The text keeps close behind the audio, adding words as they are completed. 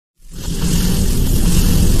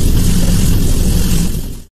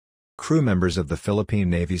crew members of the Philippine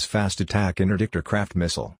Navy's Fast Attack Interdictor Craft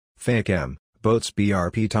Missile, FAIC-M, boats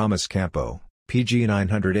BRP Tomas Campo,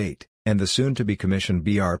 PG-908, and the soon-to-be commissioned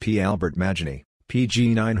BRP Albert Majini,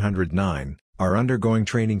 PG-909, are undergoing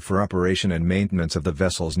training for operation and maintenance of the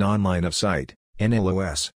vessel's non-line-of-sight,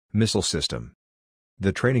 NLOS, missile system.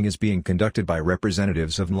 The training is being conducted by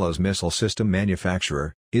representatives of NLOS missile system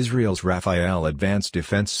manufacturer, Israel's Rafael Advanced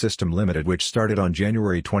Defense System Limited, which started on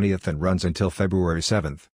January 20 and runs until February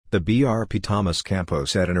 7, the BRP Tomas Campo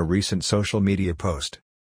said in a recent social media post.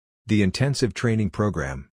 The intensive training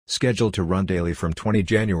program, scheduled to run daily from 20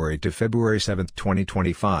 January to February 7,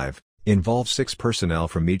 2025, involves 6 personnel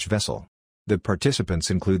from each vessel. The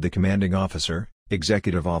participants include the commanding officer,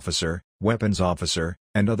 executive officer, weapons officer,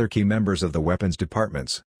 and other key members of the weapons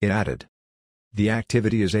departments, it added. The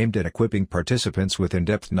activity is aimed at equipping participants with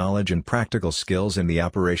in-depth knowledge and practical skills in the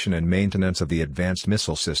operation and maintenance of the advanced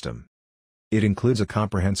missile system. It includes a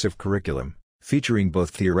comprehensive curriculum, featuring both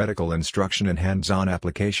theoretical instruction and hands-on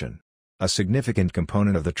application. A significant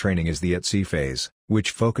component of the training is the at-sea phase,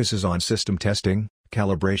 which focuses on system testing,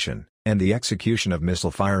 calibration, and the execution of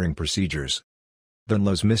missile firing procedures. The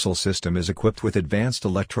NLOS missile system is equipped with advanced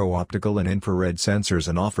electro-optical and infrared sensors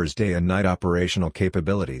and offers day and night operational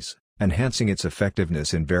capabilities, enhancing its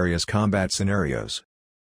effectiveness in various combat scenarios.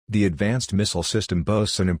 The advanced missile system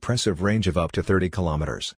boasts an impressive range of up to 30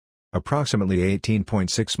 kilometers, approximately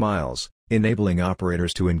 18.6 miles, enabling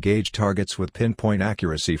operators to engage targets with pinpoint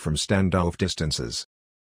accuracy from standoff distances.